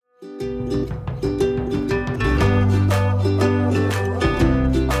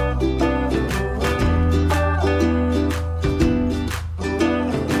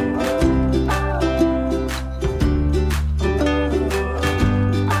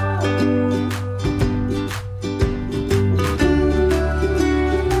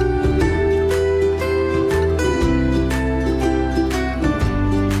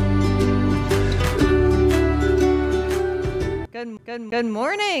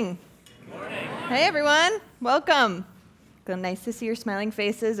morning. Good morning. Hey, everyone. Welcome. Nice to see your smiling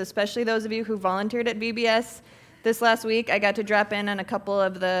faces, especially those of you who volunteered at VBS this last week. I got to drop in on a couple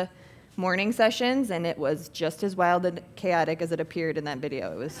of the morning sessions, and it was just as wild and chaotic as it appeared in that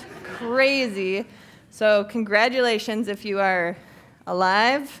video. It was crazy. So congratulations if you are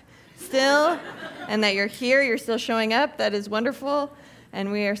alive still and that you're here, you're still showing up. That is wonderful.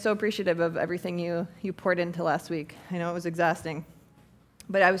 And we are so appreciative of everything you poured into last week. I know it was exhausting,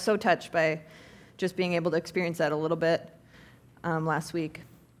 but I was so touched by just being able to experience that a little bit last week.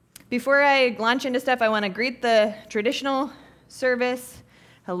 Before I launch into stuff, I want to greet the traditional service.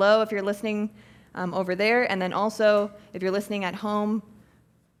 Hello, if you're listening over there, and then also, if you're listening at home,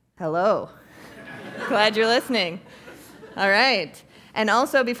 hello. Glad you're listening. All right. And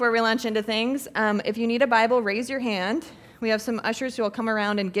also, before we launch into things, if you need a Bible, raise your hand. We have some ushers who will come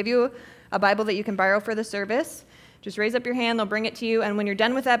around and give you a Bible that you can borrow for the service. Just raise up your hand, they'll bring it to you, and when you're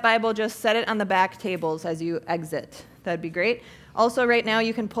done with that Bible, just set it on the back tables as you exit. That'd be great. Also, right now,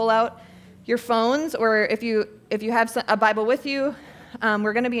 you can pull out your phones, or if you have a Bible with you,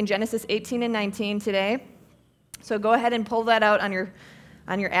 we're going to be in Genesis 18 and 19 today. So go ahead and pull that out on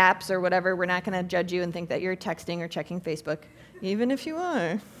your apps or whatever. We're not going to judge you and think that you're texting or checking Facebook. Even if you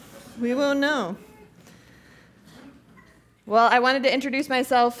are, we won't know. Well, I wanted to introduce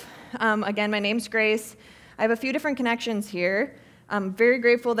myself. Again, my name's Grace. I have a few different connections here. I'm very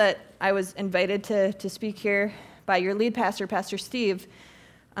grateful that I was invited to speak here by your lead pastor, Pastor Steve.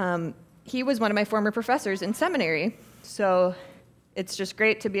 He was one of my former professors in seminary, so it's just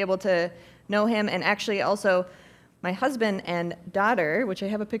great to be able to know him, and actually also my husband and daughter, which I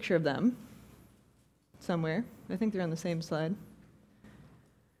have a picture of them somewhere. I think they're on the same slide.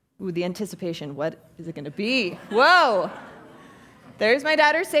 Ooh, the anticipation. What is it going to be? Whoa! There's my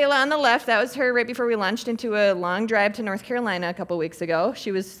daughter, Selah, on the left. That was her right before we launched into a long drive to North Carolina a couple weeks ago.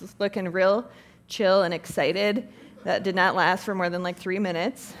 She was looking real chill and excited. That did not last for more than like 3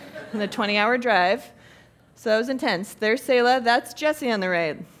 minutes in a 20-hour drive. So that was intense. There's Selah. That's Jesse on the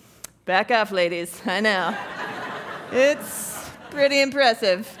right. Back off, ladies. I know. It's pretty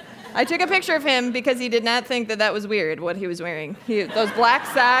impressive. I took a picture of him because he did not think that was weird, what he was wearing. Those black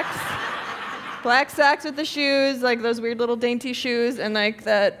socks with the shoes, like those weird little dainty shoes, and like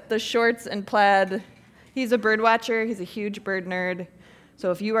the shorts and plaid. He's a bird watcher. He's a huge bird nerd.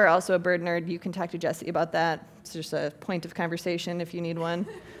 So if you are also a bird nerd, you can talk to Jesse about that. It's just a point of conversation if you need one.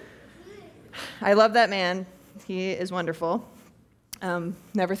 I love that man. He is wonderful.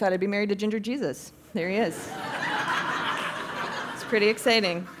 Never thought I'd be married to Ginger Jesus. There he is. It's pretty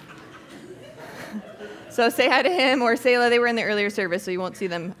exciting. So say hi to him or Selah. They were in the earlier service, so you won't see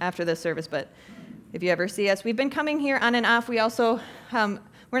them after this service, but if you ever see us. We've been coming here on and off. We also,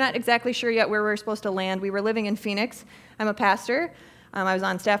 we're not exactly sure yet where we're supposed to land. We were living in Phoenix. I'm a pastor. I was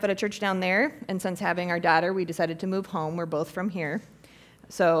on staff at a church down there, and since having our daughter, we decided to move home. We're both from here.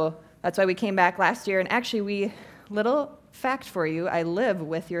 So that's why we came back last year, and actually, little fact for you, I live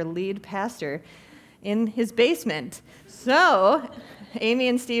with your lead pastor in his basement. So Amy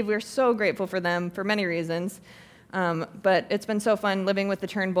and Steve, we're so grateful for them for many reasons. But it's been so fun living with the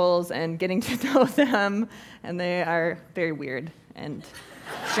Turnbulls and getting to know them, and they are very weird and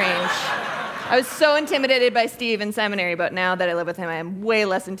strange. I was so intimidated by Steve in seminary, but now that I live with him, I am way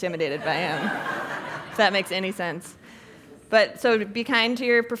less intimidated by him, if that makes any sense. But so be kind to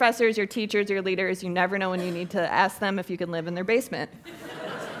your professors, your teachers, your leaders. You never know when you need to ask them if you can live in their basement.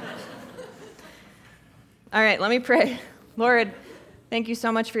 All right, let me pray. Lord, thank you so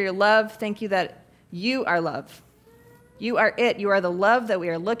much for your love. Thank you that you are love. You are it. You are the love that we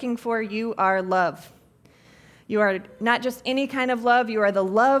are looking for. You are love. You are not just any kind of love. You are the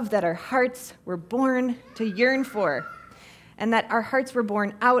love that our hearts were born to yearn for and that our hearts were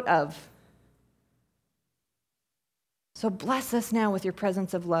born out of. So bless us now with your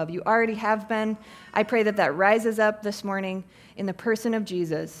presence of love. You already have been. I pray that rises up this morning in the person of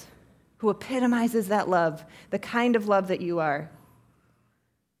Jesus, who epitomizes that love, the kind of love that you are.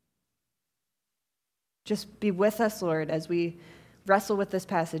 Just be with us, Lord, as we wrestle with this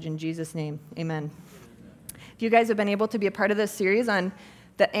passage in Jesus' name. Amen. If you guys have been able to be a part of this series on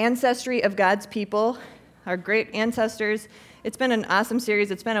the ancestry of God's people, our great ancestors, it's been an awesome series.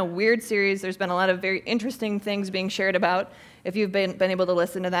 It's been a weird series. There's been a lot of very interesting things being shared about, if you've been able to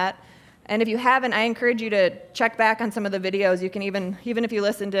listen to that. And if you haven't, I encourage you to check back on some of the videos. You can even if you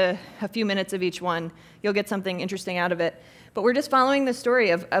listen to a few minutes of each one, you'll get something interesting out of it. But we're just following the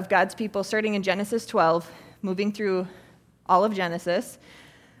story of God's people, starting in Genesis 12, moving through all of Genesis.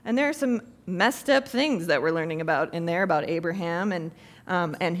 And there are some messed up things that we're learning about in there, about Abraham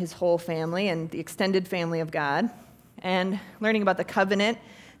and his whole family and the extended family of God. and learning about the covenant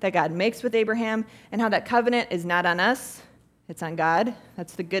that God makes with Abraham and how that covenant is not on us, it's on God.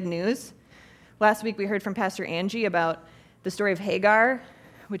 That's the good news. Last week we heard from Pastor Angie about the story of Hagar,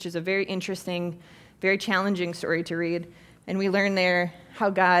 which is a very interesting, very challenging story to read. And we learned there how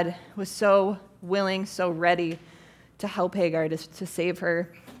God was so willing, so ready to help Hagar, to save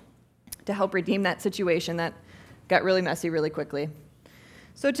her, to help redeem that situation that got really messy really quickly.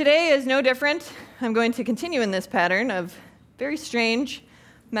 So today is no different. I'm going to continue in this pattern of very strange,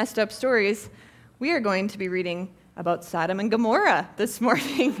 messed up stories. We are going to be reading about Sodom and Gomorrah this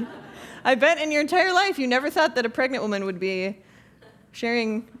morning. I bet in your entire life you never thought that a pregnant woman would be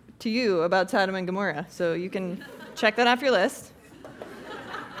sharing to you about Sodom and Gomorrah. So you can check that off your list.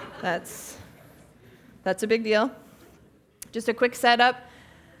 That's a big deal. Just a quick setup.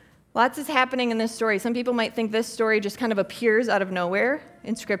 Lots is happening in this story. Some people might think this story just kind of appears out of nowhere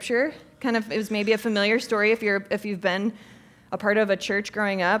in Scripture. It was maybe a familiar story if you've been a part of a church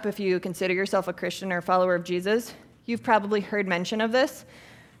growing up, if you consider yourself a Christian or a follower of Jesus. You've probably heard mention of this.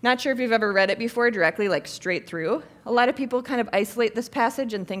 Not sure if you've ever read it before directly, like straight through. A lot of people kind of isolate this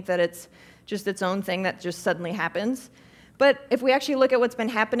passage and think that it's just its own thing that just suddenly happens. But if we actually look at what's been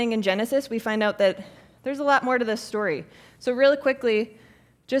happening in Genesis, we find out that there's a lot more to this story. So really quickly,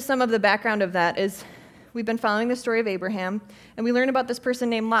 just some of the background of that is we've been following the story of Abraham, and we learn about this person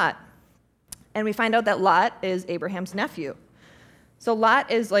named Lot. And we find out that Lot is Abraham's nephew. So Lot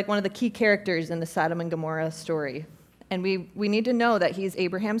is like one of the key characters in the Sodom and Gomorrah story. And we need to know that he's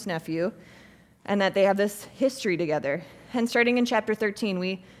Abraham's nephew and that they have this history together. And starting in chapter 13,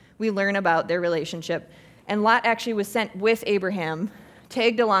 we learn about their relationship. And Lot actually was sent with Abraham,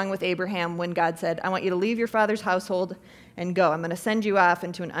 tagged along with Abraham when God said, I want you to leave your father's household and go. I'm going to send you off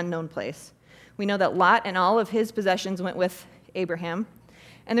into an unknown place. We know that Lot and all of his possessions went with Abraham.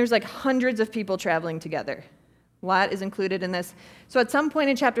 And there's like hundreds of people traveling together. Lot is included in this. So at some point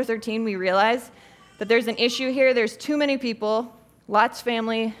in chapter 13, we realize that there's an issue here. There's too many people, Lot's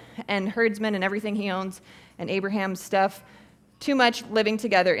family and herdsmen and everything he owns, and Abraham's stuff, too much living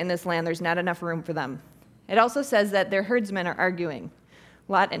together in this land. There's not enough room for them. It also says that their herdsmen are arguing,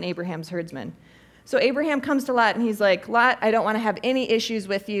 Lot and Abraham's herdsmen. So Abraham comes to Lot and he's like, Lot, I don't want to have any issues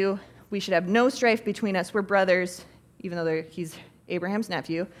with you. We should have no strife between us. We're brothers, even though he's Abraham's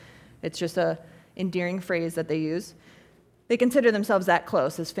nephew. It's just a endearing phrase that they use. They consider themselves that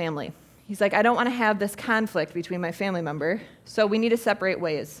close as family. He's like, I don't want to have this conflict between my family member, so we need to separate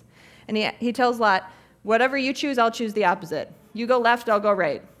ways. And he tells Lot, whatever you choose, I'll choose the opposite. You go left, I'll go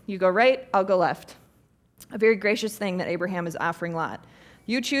right. You go right, I'll go left. A very gracious thing that Abraham is offering Lot.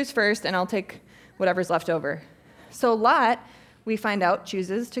 You choose first, and I'll take whatever's left over. So Lot, we find out,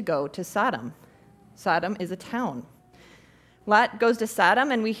 chooses to go to Sodom. Sodom is a town. Lot goes to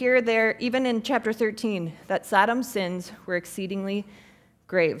Sodom, and we hear there, even in chapter 13, that Sodom's sins were exceedingly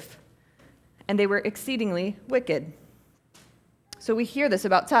grave, and they were exceedingly wicked. So we hear this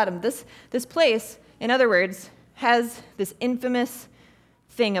about Sodom. This place, in other words, has this infamous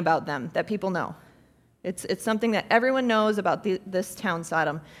thing about them that people know. It's something that everyone knows about this town,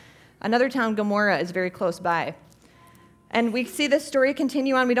 Sodom. Another town, Gomorrah, is very close by. And we see this story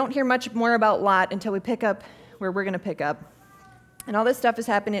continue on. We don't hear much more about Lot until we pick up where we're going to pick up. And all this stuff is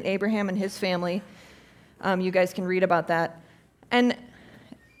happening to Abraham and his family. You guys can read about that. And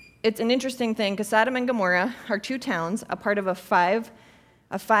it's an interesting thing because Sodom and Gomorrah are two towns, a part of a five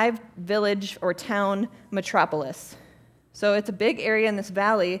village or town metropolis. So it's a big area in this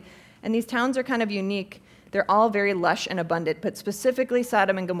valley, and these towns are kind of unique. They're all very lush and abundant, but specifically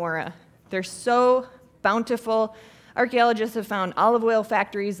Sodom and Gomorrah. They're so bountiful. Archaeologists have found olive oil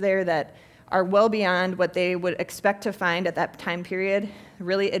factories there that are well beyond what they would expect to find at that time period,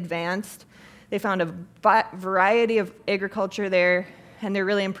 really advanced. They found a variety of agriculture there, and they're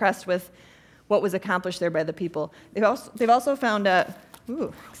really impressed with what was accomplished there by the people. They've also found,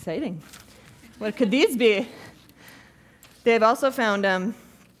 exciting. What could these be? They've also found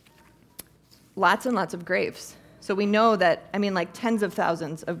lots and lots of graves. So we know that, like tens of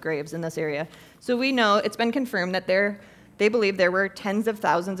thousands of graves in this area. So we know, it's been confirmed that they believe there were tens of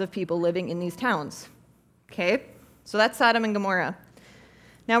thousands of people living in these towns. Okay? So that's Sodom and Gomorrah.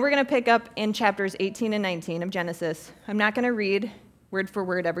 Now we're going to pick up in chapters 18 and 19 of Genesis. I'm not going to read word for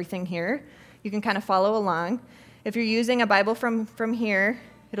word everything here. You can kind of follow along. If you're using a Bible from here,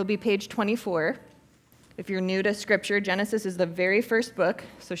 it'll be page 24. If you're new to Scripture, Genesis is the very first book,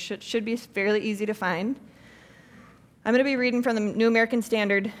 so should be fairly easy to find. I'm going to be reading from the New American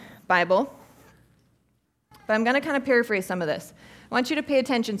Standard Bible, but I'm going to kind of paraphrase some of this. I want you to pay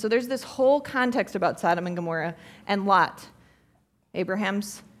attention. So there's this whole context about Sodom and Gomorrah and Lot,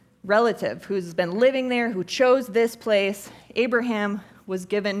 Abraham's relative who's been living there, who chose this place. Abraham was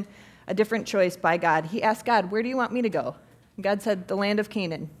given a different choice by God. He asked God, where do you want me to go? And God said, the land of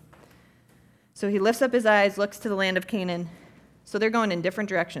Canaan. So he lifts up his eyes, looks to the land of Canaan. So they're going in different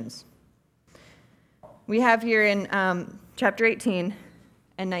directions. We have here in chapter 18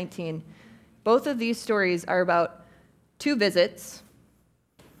 and 19, both of these stories are about two visits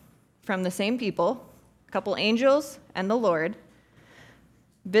from the same people, a couple angels and the Lord,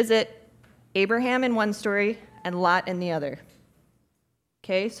 visit Abraham in one story and Lot in the other.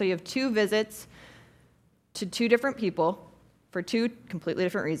 Okay, so you have two visits to two different people for two completely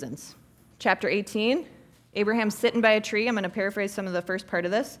different reasons. Chapter 18, Abraham's sitting by a tree. I'm going to paraphrase some of the first part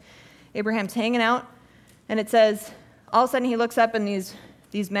of this. Abraham's hanging out, and it says, all of a sudden he looks up and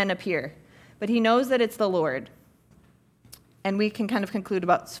these men appear. But he knows that it's the Lord. And we can kind of conclude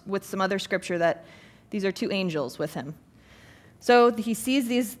with some other scripture that these are two angels with him. So he sees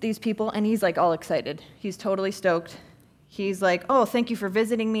these people, and he's like all excited. He's totally stoked. He's like, oh, thank you for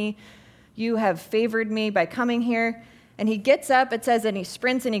visiting me. You have favored me by coming here. And he gets up, it says, and he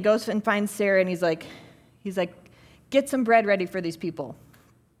sprints, and he goes and finds Sarah, and he's like, get some bread ready for these people.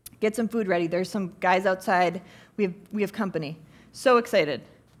 Get some food ready. There's some guys outside. We have company. So excited.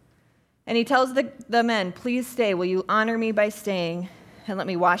 And he tells the men, please stay. Will you honor me by staying and let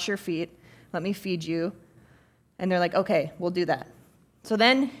me wash your feet? Let me feed you. And they're like, okay, we'll do that. So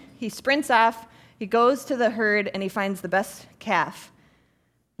then he sprints off. He goes to the herd, and he finds the best calf,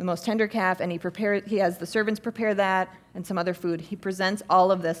 the most tender calf, and he has the servants prepare that and some other food. He presents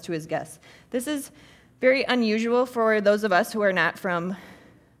all of this to his guests. This is very unusual for those of us who are not from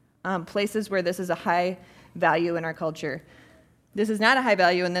places where this is a high value in our culture. This is not a high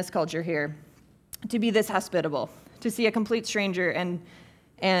value in this culture here, to be this hospitable, to see a complete stranger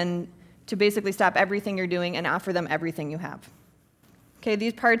and to basically stop everything you're doing and offer them everything you have. Okay,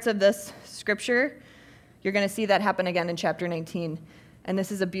 these parts of this scripture, you're going to see that happen again in chapter 19. And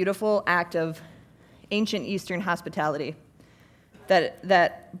this is a beautiful act of ancient Eastern hospitality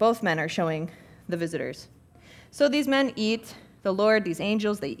that both men are showing the visitors. So these men eat, the Lord, these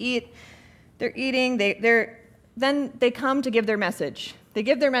angels, they eat. They're eating, then they come to give their message. They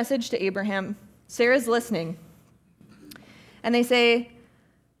give their message to Abraham. Sarah's listening. And they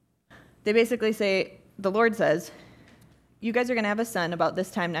basically say, the Lord says, you guys are going to have a son about this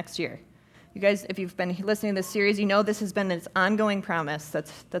time next year. You guys, if you've been listening to this series, you know this has been this ongoing promise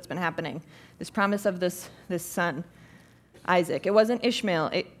that's been happening. This promise of this son, Isaac. It wasn't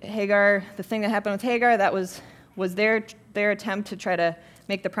Ishmael. Hagar, the thing that happened with Hagar, that was their attempt to try to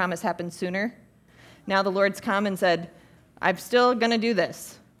make the promise happen sooner. Now the Lord's come and said, I'm still going to do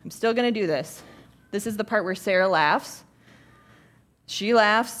this. I'm still going to do this. This is the part where Sarah laughs. She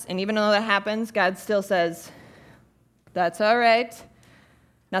laughs, and even though that happens, God still says, that's all right.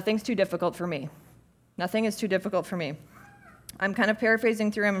 Nothing's too difficult for me. Nothing is too difficult for me. I'm kind of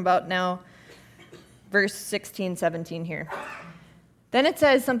paraphrasing through him about now, verse 16, 17 here. Then it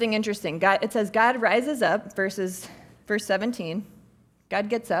says something interesting. It says God rises up, verse 17. God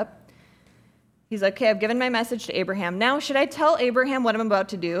gets up. He's like, okay, I've given my message to Abraham. Now, should I tell Abraham what I'm about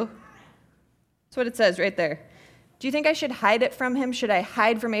to do? That's what it says right there. Do you think I should hide it from him? Should I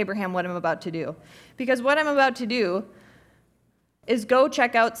hide from Abraham what I'm about to do? Because what I'm about to do is go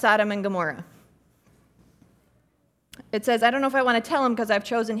check out Sodom and Gomorrah. It says, I don't know if I want to tell him because I've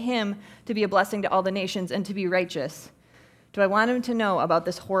chosen him to be a blessing to all the nations and to be righteous. Do I want him to know about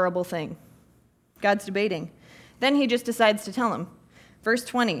this horrible thing? God's debating. Then he just decides to tell him. Verse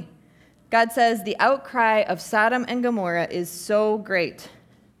 20, God says, the outcry of Sodom and Gomorrah is so great,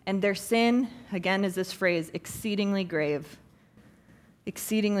 and their sin, again, is this phrase, exceedingly grave.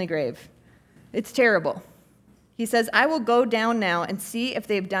 Exceedingly grave. It's terrible. He says, I will go down now and see if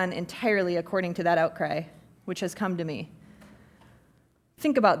they've done entirely according to that outcry, which has come to me.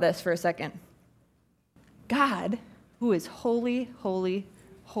 Think about this for a second. God, who is holy, holy,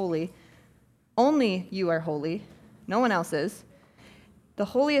 holy, only you are holy, no one else is. The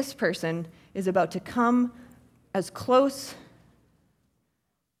holiest person is about to come as close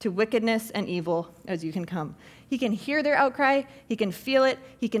to wickedness and evil as you can come. He can hear their outcry, he can feel it,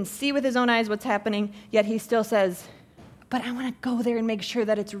 he can see with his own eyes what's happening, yet he still says, but I want to go there and make sure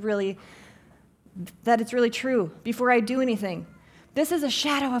that it's really true before I do anything. This is a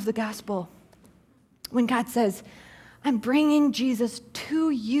shadow of the gospel. When God says, I'm bringing Jesus to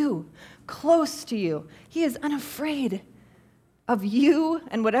you, close to you. He is unafraid of you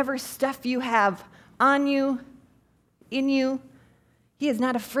and whatever stuff you have on you, in you. He is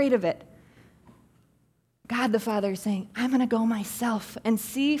not afraid of it. God the Father is saying, I'm going to go myself and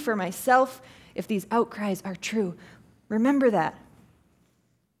see for myself if these outcries are true. Remember that.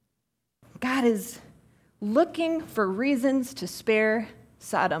 God is looking for reasons to spare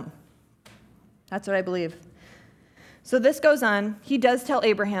Sodom. That's what I believe. So this goes on. He does tell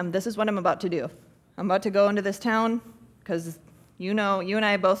Abraham, this is what I'm about to do. I'm about to go into this town because you and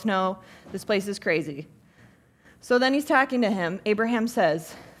I both know this place is crazy. So then he's talking to him. Abraham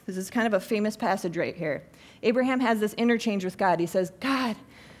says, this is kind of a famous passage right here. Abraham has this interchange with God. He says, God,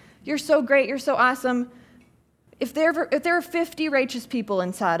 you're so great. You're so awesome. If there were 50 righteous people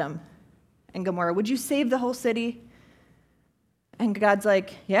in Sodom and Gomorrah, would you save the whole city? And God's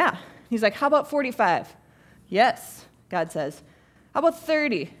like, yeah. He's like, how about 45? Yes, God says. How about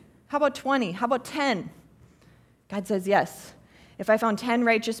 30? How about 20? How about 10? God says, yes. If I found 10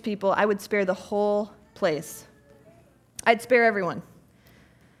 righteous people, I would spare the whole place. I'd spare everyone.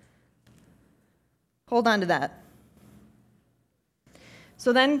 Hold on to that.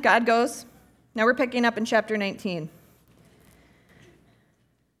 So then God goes. Now we're picking up in chapter 19.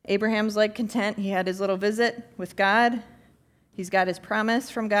 Abraham's like content. He had his little visit with God. He's got his promise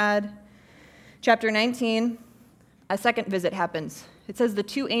from God. Chapter 19, a second visit happens. It says the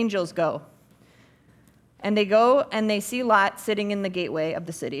two angels go. And they go and they see Lot sitting in the gateway of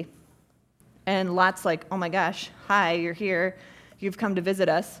the city. And Lot's like, oh my gosh, hi, you're here. You've come to visit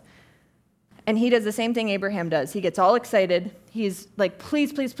us. And he does the same thing Abraham does. He gets all excited. He's like,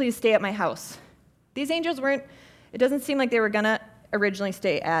 please, please, please stay at my house. These angels it doesn't seem like they were going to originally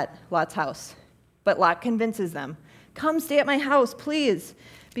stay at Lot's house. But Lot convinces them, come stay at my house, please.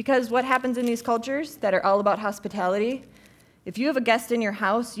 Because what happens in these cultures that are all about hospitality, if you have a guest in your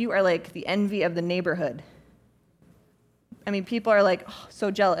house, you are like the envy of the neighborhood. I mean, people are like, oh, so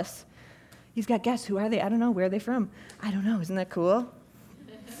jealous. He's got guests. Who are they? I don't know. Where are they from? I don't know. Isn't that cool?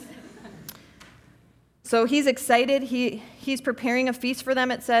 So he's excited. He's preparing a feast for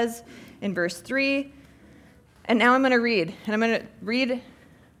them, it says in verse 3. And now I'm going to read. And I'm going to read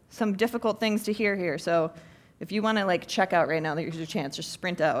some difficult things to hear here. So if you want to check out right now, there's your chance. Just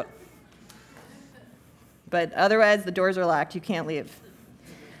sprint out. But otherwise, the doors are locked. You can't leave.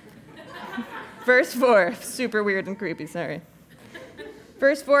 Verse 4. Super weird and creepy. Sorry.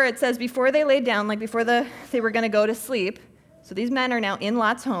 Verse 4, it says, before they laid down, before they were going to go to sleep, so these men are now in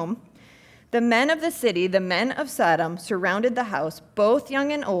Lot's home, the men of the city, the men of Sodom, surrounded the house, both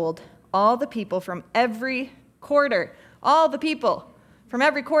young and old, all the people from every quarter. All the people from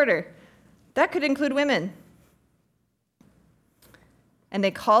every quarter. That could include women. And they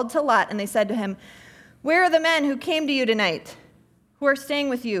called to Lot, and they said to him, where are the men who came to you tonight, who are staying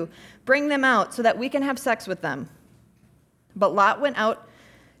with you? Bring them out so that we can have sex with them. But Lot went out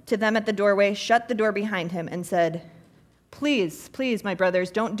to them at the doorway, shut the door behind him, and said, please, please, my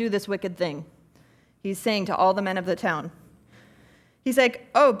brothers, don't do this wicked thing. He's saying to all the men of the town. He's like,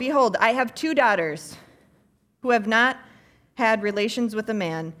 oh, behold, I have 2 daughters who have not had relations with a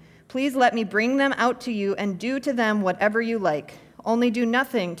man. Please let me bring them out to you and do to them whatever you like. Only do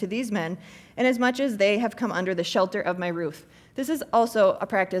nothing to these men, inasmuch as they have come under the shelter of my roof. This is also a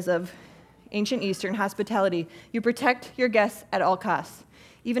practice of ancient Eastern hospitality. You protect your guests at all costs,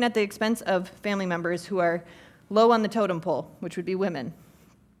 even at the expense of family members who are low on the totem pole, which would be women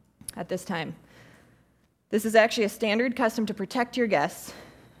at this time. This is actually a standard custom to protect your guests.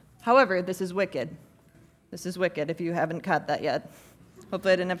 However, this is wicked. This is wicked if you haven't caught that yet.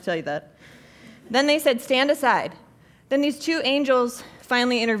 Hopefully I didn't have to tell you that. Then they said, stand aside. Then these 2 angels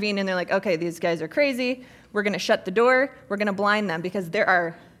finally intervene, and they're like, okay, these guys are crazy. We're going to shut the door. We're going to blind them because there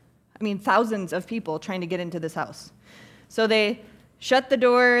are, thousands of people trying to get into this house. So they shut the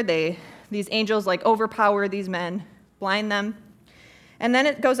door. These angels overpower these men, blind them. And then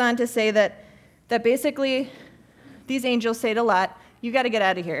it goes on to say that basically these angels say to Lot, you got to get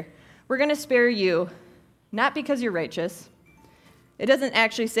out of here. We're going to spare you, not because you're righteous. It doesn't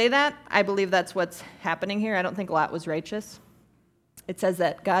actually say that. I believe that's what's happening here. I don't think Lot was righteous. It says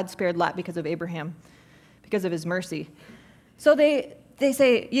that God spared Lot because of Abraham, because of his mercy. So they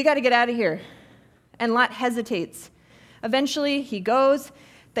say, you got to get out of here. And Lot hesitates. Eventually, he goes.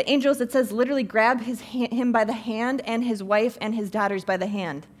 The angels, it says, literally grab him by the hand and his wife and his daughters by the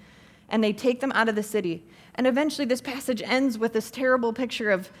hand. And they take them out of the city. And eventually, this passage ends with this terrible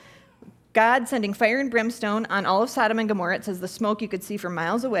picture of God sending fire and brimstone on all of Sodom and Gomorrah. It says the smoke you could see from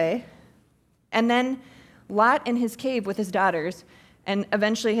miles away. And then Lot in his cave with his daughters, and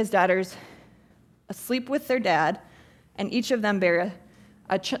eventually his daughters asleep with their dad, and each of them bear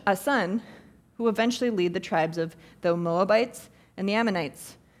a son who eventually lead the tribes of the Moabites and the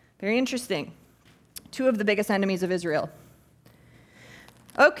Ammonites. Very interesting. 2 of the biggest enemies of Israel.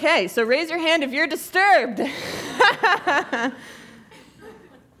 Okay, so raise your hand if you're disturbed.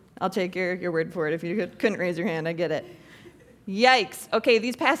 I'll take your word for it. If you couldn't raise your hand, I get it. Yikes. Okay,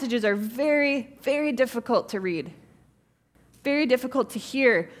 these passages are very, very difficult to read. Very difficult to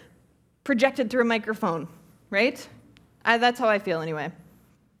hear projected through a microphone, right? That's how I feel anyway.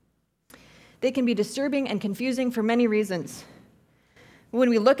 They can be disturbing and confusing for many reasons. When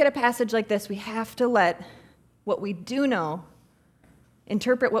we look at a passage like this, we have to let what we do know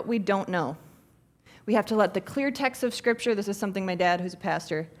interpret what we don't know. We have to let the clear text of Scripture, this is something my dad, who's a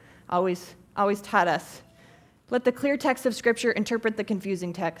pastor, always taught us. Let the clear text of Scripture interpret the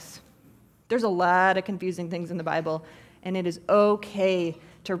confusing text. There's a lot of confusing things in the Bible, and it is okay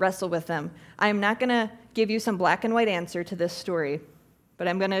to wrestle with them. I am not going to give you some black and white answer to this story, but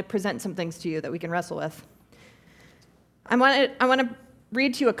I'm going to present some things to you that we can wrestle with. I want to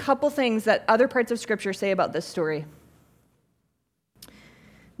read to you a couple things that other parts of Scripture say about this story.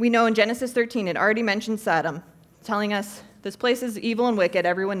 We know in Genesis 13, it already mentions Sodom, telling us this place is evil and wicked.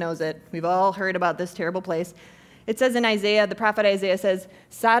 Everyone knows it. We've all heard about this terrible place. It says in Isaiah, the prophet Isaiah says,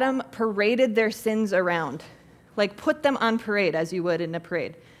 Sodom paraded their sins around. Like put them on parade as you would in a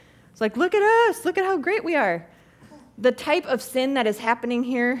parade. It's like, look at us. Look at how great we are. The type of sin that is happening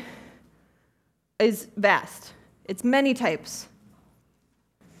here is vast. It's many types.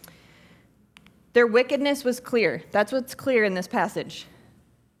 Their wickedness was clear. That's what's clear in this passage.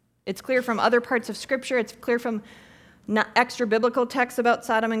 It's clear from other parts of Scripture. It's clear from extra biblical texts about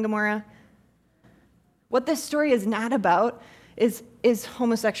Sodom and Gomorrah. What this story is not about is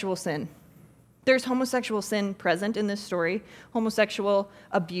homosexual sin. There's homosexual sin present in this story, homosexual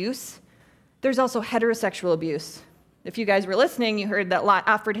abuse. There's also heterosexual abuse. If you guys were listening, you heard that Lot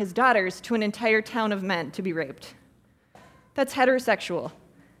offered his daughters to an entire town of men to be raped. That's heterosexual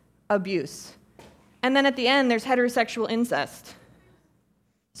abuse. And then at the end, there's heterosexual incest.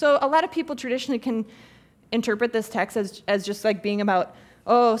 So a lot of people traditionally can interpret this text as just like being about,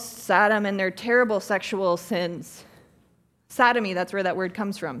 oh, Sodom and their terrible sexual sins. Sodomy, that's where that word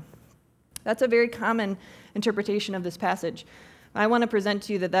comes from. That's a very common interpretation of this passage. I want to present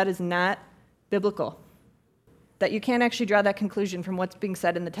to you that is not biblical, that you can't actually draw that conclusion from what's being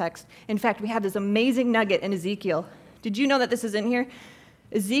said in the text. In fact, we have this amazing nugget in Ezekiel. Did you know that this is in here?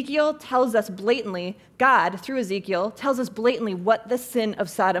 Ezekiel tells us blatantly, God, through Ezekiel, tells us blatantly what the sin of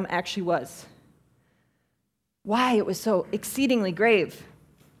Sodom actually was. Why it was so exceedingly grave.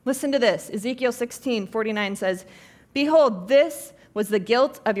 Listen to this. Ezekiel 16:49 says, Behold, this was the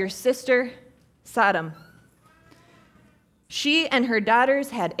guilt of your sister Sodom. She and her daughters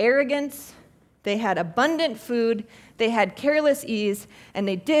had arrogance, they had abundant food, they had careless ease, and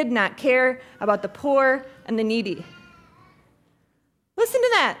they did not care about the poor and the needy. Listen to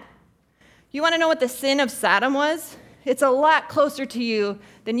that. You want to know what the sin of Sodom was? It's a lot closer to you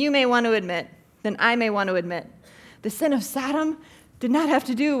than you may want to admit, than I may want to admit. The sin of Sodom did not have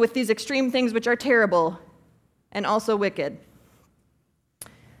to do with these extreme things which are terrible and also wicked.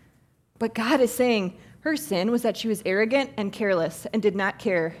 But God is saying her sin was that she was arrogant and careless and did not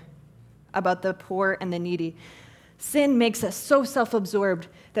care about the poor and the needy. Sin makes us so self-absorbed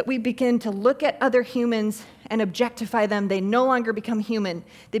that we begin to look at other humans and objectify them. They no longer become human.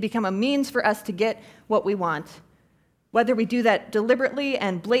 They become a means for us to get what we want, whether we do that deliberately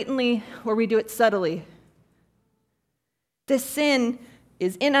and blatantly or we do it subtly. This sin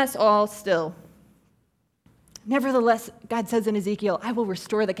is in us all still. Nevertheless, God says in Ezekiel, I will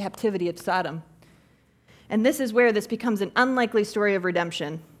restore the captivity of Sodom. And this is where this becomes an unlikely story of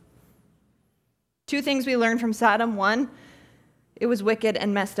redemption. Two things we learn from Sodom. One, it was wicked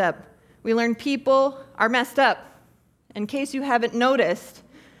and messed up. We learn people are messed up. In case you haven't noticed,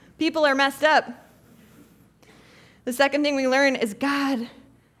 people are messed up. The second thing we learn is God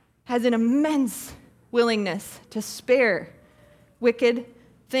has an immense willingness to spare wicked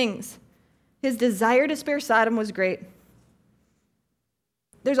things. His desire to spare Sodom was great.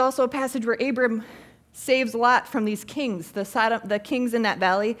 There's also a passage where Abram saves Lot from these kings. The kings in that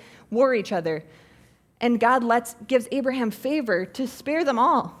valley war each other. And God gives Abraham favor to spare them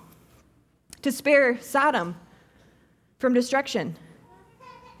all, to spare Sodom from destruction.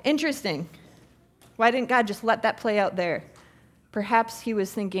 Interesting. Why didn't God just let that play out there? Perhaps he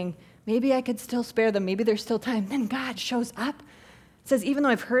was thinking, maybe I could still spare them. Maybe there's still time. Then God shows up. It says, even though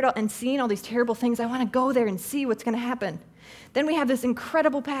I've heard and seen all these terrible things, I want to go there and see what's going to happen. Then we have this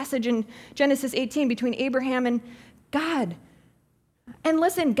incredible passage in Genesis 18 between Abraham and God. And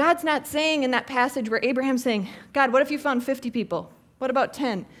listen, God's not saying in that passage where Abraham's saying, God, what if you found 50 people? What about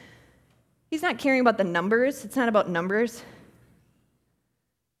 10? He's not caring about the numbers. It's not about numbers.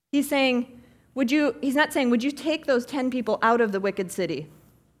 He's not saying, would you take those 10 people out of the wicked city?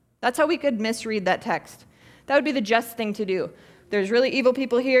 That's how we could misread that text. That would be the just thing to do. There's really evil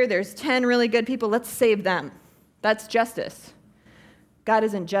people here. There's 10 really good people. Let's save them. That's justice. God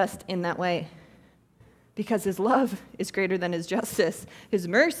isn't just in that way because his love is greater than his justice. His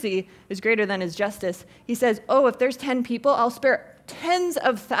mercy is greater than his justice. He says, oh, if there's 10 people, I'll spare tens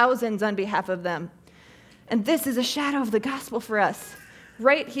of thousands on behalf of them. And this is a shadow of the gospel for us,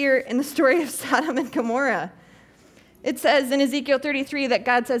 right here in the story of Sodom and Gomorrah. It says in Ezekiel 33 that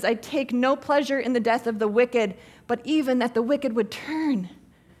God says, I take no pleasure in the death of the wicked, but even that the wicked would turn,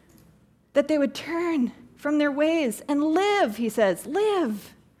 that they would turn from their ways and live, he says,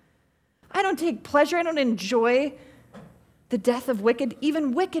 live. I don't take pleasure, I don't enjoy the death of wicked,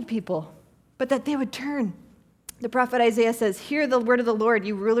 even wicked people, but that they would turn. The prophet Isaiah says, hear the word of the Lord,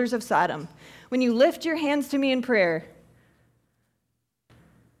 you rulers of Sodom. When you lift your hands to me in prayer,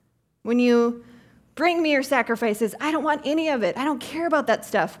 when you bring me your sacrifices, I don't want any of it. I don't care about that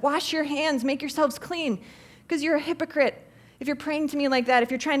stuff. Wash your hands, make yourselves clean, because you're a hypocrite if you're praying to me like that, if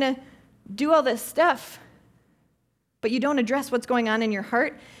you're trying to do all this stuff, but you don't address what's going on in your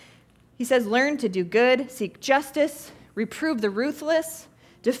heart. He says, learn to do good, seek justice, reprove the ruthless,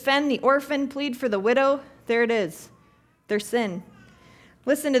 defend the orphan, plead for the widow. There it is, their sin.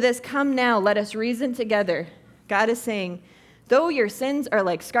 Listen to this. Come now, let us reason together. God is saying, though your sins are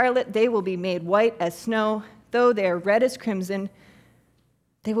like scarlet, they will be made white as snow. Though they are red as crimson,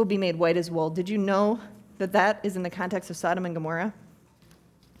 they will be made white as wool. Did you know that that is in the context of Sodom and Gomorrah?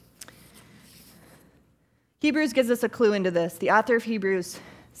 Hebrews gives us a clue into this. The author of Hebrews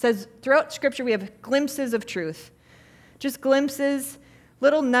says throughout Scripture we have glimpses of truth. Just glimpses,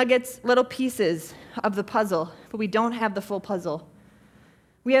 little nuggets, little pieces of the puzzle, but we don't have the full puzzle.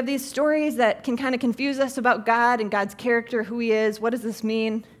 We have these stories that can kind of confuse us about God and God's character, who he is. What does this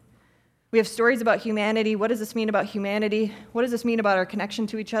mean? We have stories about humanity. What does this mean about humanity? What does this mean about our connection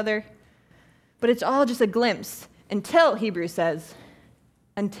to each other? But it's all just a glimpse until, Hebrews says,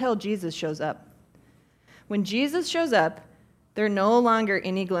 until Jesus shows up. When Jesus shows up, there are no longer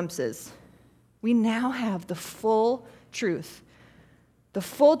any glimpses. We now have the full truth. The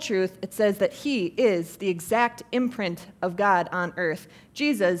full truth, it says that he is the exact imprint of God on earth.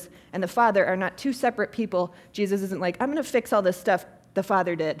 Jesus and the Father are not two separate people. Jesus isn't like, I'm going to fix all this stuff the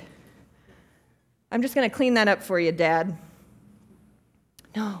Father did. I'm just going to clean that up for you, Dad.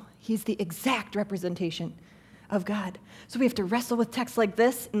 No, he's the exact representation of God. So we have to wrestle with texts like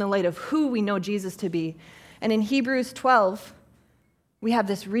this in the light of who we know Jesus to be. And in Hebrews 12, we have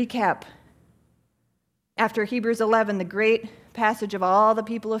this recap. After Hebrews 11, the great passage of all the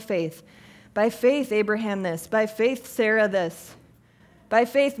people of faith. By faith, Abraham this. By faith, Sarah this. By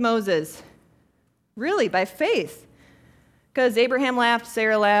faith, Moses. Really, by faith. Because Abraham laughed,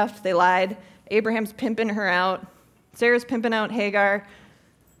 Sarah laughed, they lied. Abraham's pimping her out. Sarah's pimping out Hagar.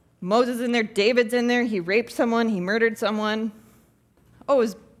 Moses in there, David's in there. He raped someone, he murdered someone. Oh,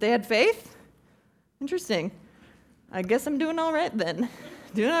 they had faith? Interesting. I guess I'm doing all right then.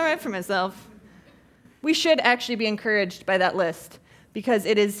 Doing all right for myself. We should actually be encouraged by that list because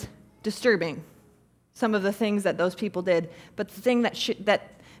it is disturbing, some of the things that those people did. But the thing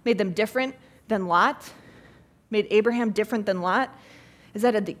that made them different than Lot, made Abraham different than Lot, is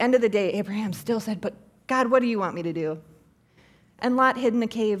that at the end of the day, Abraham still said, but God, what do you want me to do? And Lot hid in a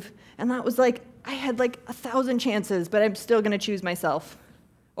cave, and Lot was like, I had like 1,000 chances, but I'm still going to choose myself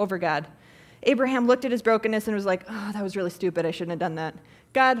over God. Abraham looked at his brokenness and was like, oh, that was really stupid. I shouldn't have done that.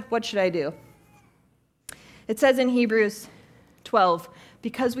 God, what should I do? It says in Hebrews 12,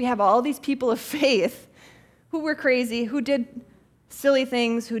 because we have all these people of faith who were crazy, who did silly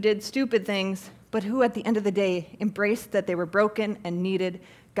things, who did stupid things, but who at the end of the day embraced that they were broken and needed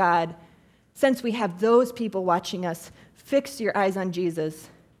God. Since we have those people watching us, fix your eyes on Jesus.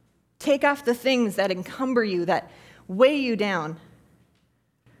 Take off the things that encumber you, that weigh you down.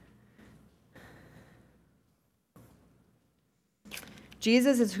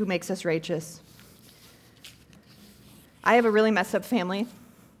 Jesus is who makes us righteous. I have a really messed up family,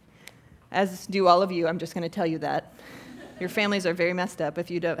 as do all of you. I'm just going to tell you that. Your families are very messed up if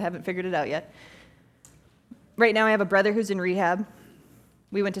you haven't figured it out yet. Right now I have a brother who's in rehab.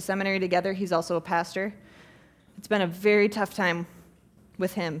 We went to seminary together. He's also a pastor. It's been a very tough time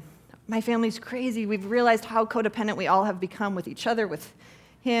with him. My family's crazy. We've realized how codependent we all have become with each other, with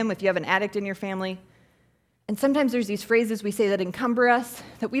him, if you have an addict in your family. And sometimes there's these phrases we say that encumber us,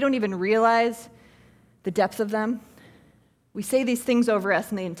 that we don't even realize the depth of them. We say these things over us,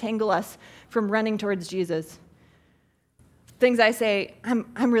 and they entangle us from running towards Jesus. Things I say,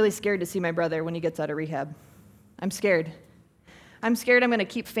 I'm really scared to see my brother when he gets out of rehab. I'm scared. I'm scared I'm going to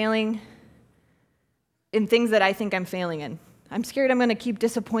keep failing in things that I think I'm failing in. I'm scared I'm going to keep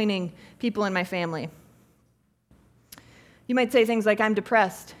disappointing people in my family. You might say things like, I'm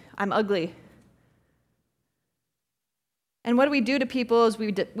depressed, I'm ugly. And what do we do to people is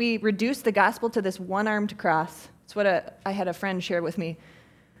we reduce the gospel to this one-armed cross. It's what I had a friend share with me.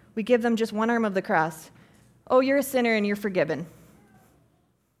 We give them just one arm of the cross. Oh, you're a sinner and you're forgiven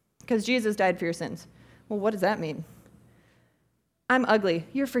because Jesus died for your sins. Well, what does that mean? I'm ugly.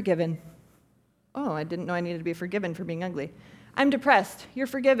 You're forgiven. Oh, I didn't know I needed to be forgiven for being ugly. I'm depressed. You're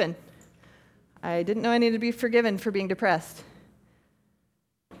forgiven. I didn't know I needed to be forgiven for being depressed.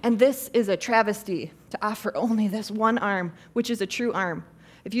 And this is a travesty to offer only this one arm, which is a true arm.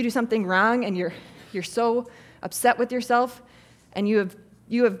 If you do something wrong and you're so upset with yourself and you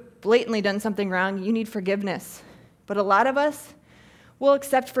have blatantly done something wrong, you need forgiveness. But a lot of us will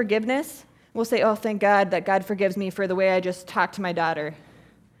accept forgiveness. We'll say, oh, thank God that God forgives me for the way I just talked to my daughter.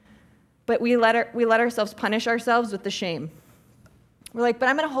 But we let ourselves punish ourselves with the shame. We're like, but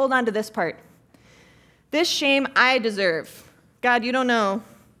I'm going to hold on to this part. This shame I deserve. God, you don't know.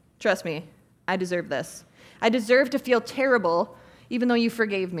 Trust me, I deserve this. I deserve to feel terrible even though you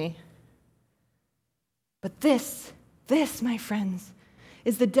forgave me. But this, my friends,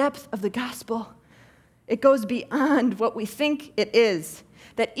 is the depth of the gospel. It goes beyond what we think it is.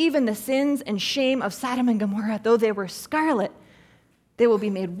 That even the sins and shame of Sodom and Gomorrah, though they were scarlet, they will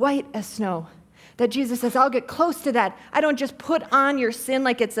be made white as snow. That Jesus says, I'll get close to that. I don't just put on your sin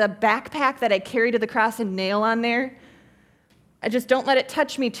like it's a backpack that I carry to the cross and nail on there. I just don't let it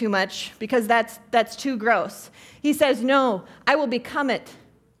touch me too much because that's too gross. He says, no, I will become it.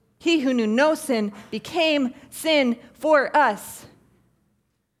 He who knew no sin became sin for us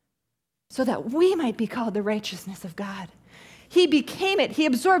so that we might be called the righteousness of God. He became it. He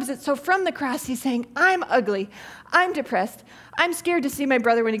absorbs it. So from the cross, he's saying, I'm ugly. I'm depressed. I'm scared to see my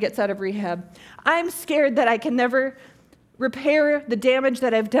brother when he gets out of rehab. I'm scared that I can never repair the damage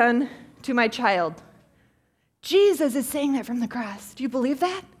that I've done to my child. Jesus is saying that from the cross. Do you believe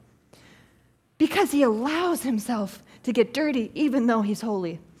that? Because he allows himself to get dirty even though he's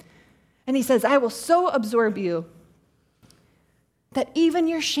holy. And he says, I will so absorb you that even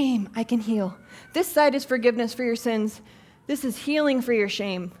your shame I can heal. This side is forgiveness for your sins. This is healing for your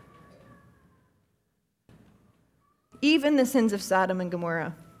shame. Even the sins of Sodom and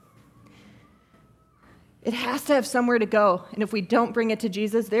Gomorrah. It has to have somewhere to go. And if we don't bring it to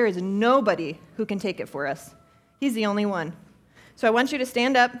Jesus, there is nobody who can take it for us. He's the only one. So I want you to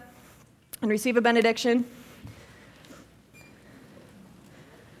stand up and receive a benediction.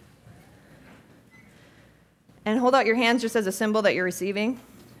 And hold out your hands just as a symbol that you're receiving.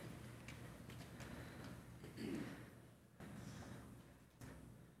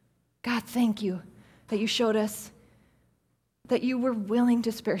 God, thank you that you showed us that you were willing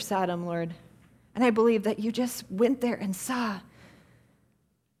to spare Sodom, Lord. And I believe that you just went there and saw,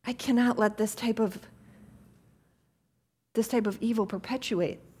 I cannot let this type of evil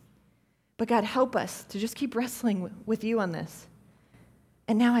perpetuate. But God, help us to just keep wrestling with you on this.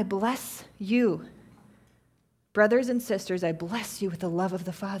 And now I bless you. Brothers and sisters, I bless you with the love of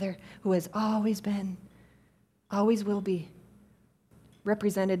the Father who has always been, always will be,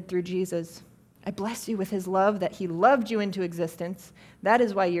 represented through Jesus. I bless you with his love that he loved you into existence. That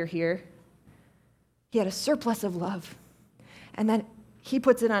is why you're here. He had a surplus of love. And that he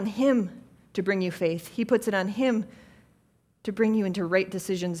puts it on him to bring you faith. He puts it on him to bring you into right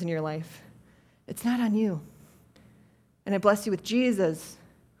decisions in your life. It's not on you. And I bless you with Jesus,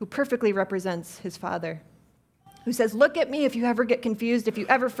 who perfectly represents his Father, who says, look at me if you ever get confused, if you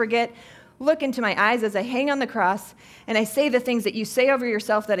ever forget. Look into my eyes as I hang on the cross, and I say the things that you say over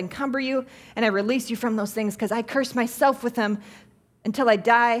yourself that encumber you, and I release you from those things because I curse myself with them until I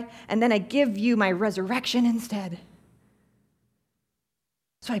die, and then I give you my resurrection instead.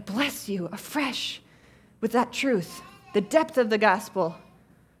 So I bless you afresh with that truth, the depth of the gospel.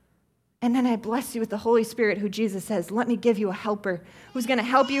 And then I bless you with the Holy Spirit, who Jesus says, let me give you a helper who's going to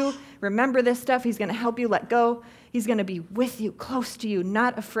help you remember this stuff. He's going to help you let go. He's going to be with you, close to you,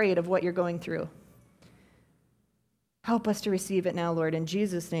 not afraid of what you're going through. Help us to receive it now, Lord, in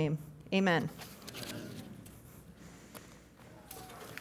Jesus' name. Amen.